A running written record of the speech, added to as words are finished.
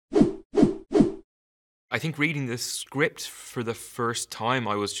I think reading the script for the first time,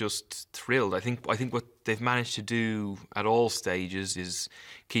 I was just thrilled. I think what they've managed to do at all stages is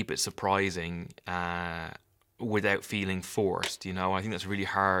keep it surprising without feeling forced. You know, I think that's a really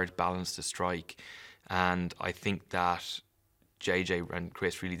hard balance to strike, and I think that JJ and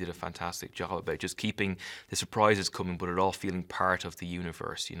Chris really did a fantastic job about just keeping the surprises coming, but it all feeling part of the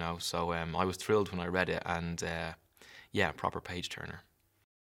universe. You know, so I was thrilled when I read it, and proper page turner.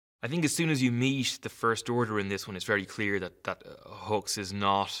 I think as soon as you meet the First Order in this one, it's very clear that Hux is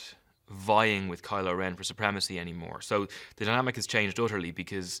not vying with Kylo Ren for supremacy anymore. So the dynamic has changed utterly,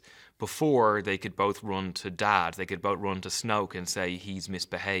 because before they could both run to Dad, they could both run to Snoke and say he's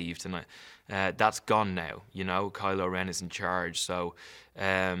misbehaved, and that's gone now. You know, Kylo Ren is in charge, so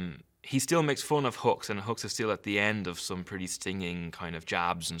he still makes fun of Hux, and Hux is still at the end of some pretty stinging kind of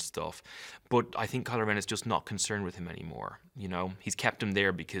jabs and stuff. But I think Kylo Ren is just not concerned with him anymore. You know, he's kept him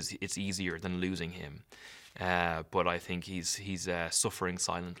there because it's easier than losing him. But I think he's suffering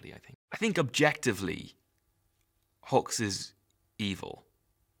silently. I think objectively, Hux is evil,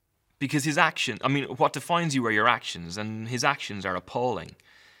 because his action. I mean, what defines you are your actions, and his actions are appalling,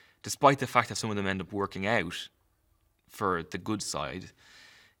 despite the fact that some of them end up working out for the good side.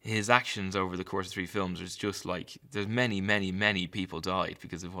 His actions over the course of 3 films is just like, there's many, many, many people died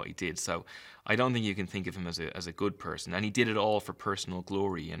because of what he did. So I don't think you can think of him as a good person. And he did it all for personal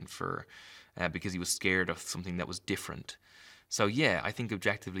glory and for because he was scared of something that was different. So yeah, I think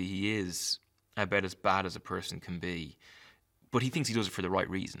objectively he is about as bad as a person can be. But he thinks he does it for the right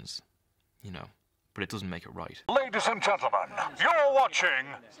reasons, you know. But it doesn't make it right. Ladies and gentlemen, you're watching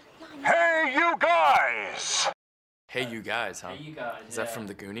Hey You Guys! Hey You Guys, huh? Hey You Guys. Is that from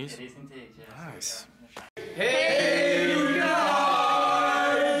the Goonies? It is indeed, yes. Nice. Hey You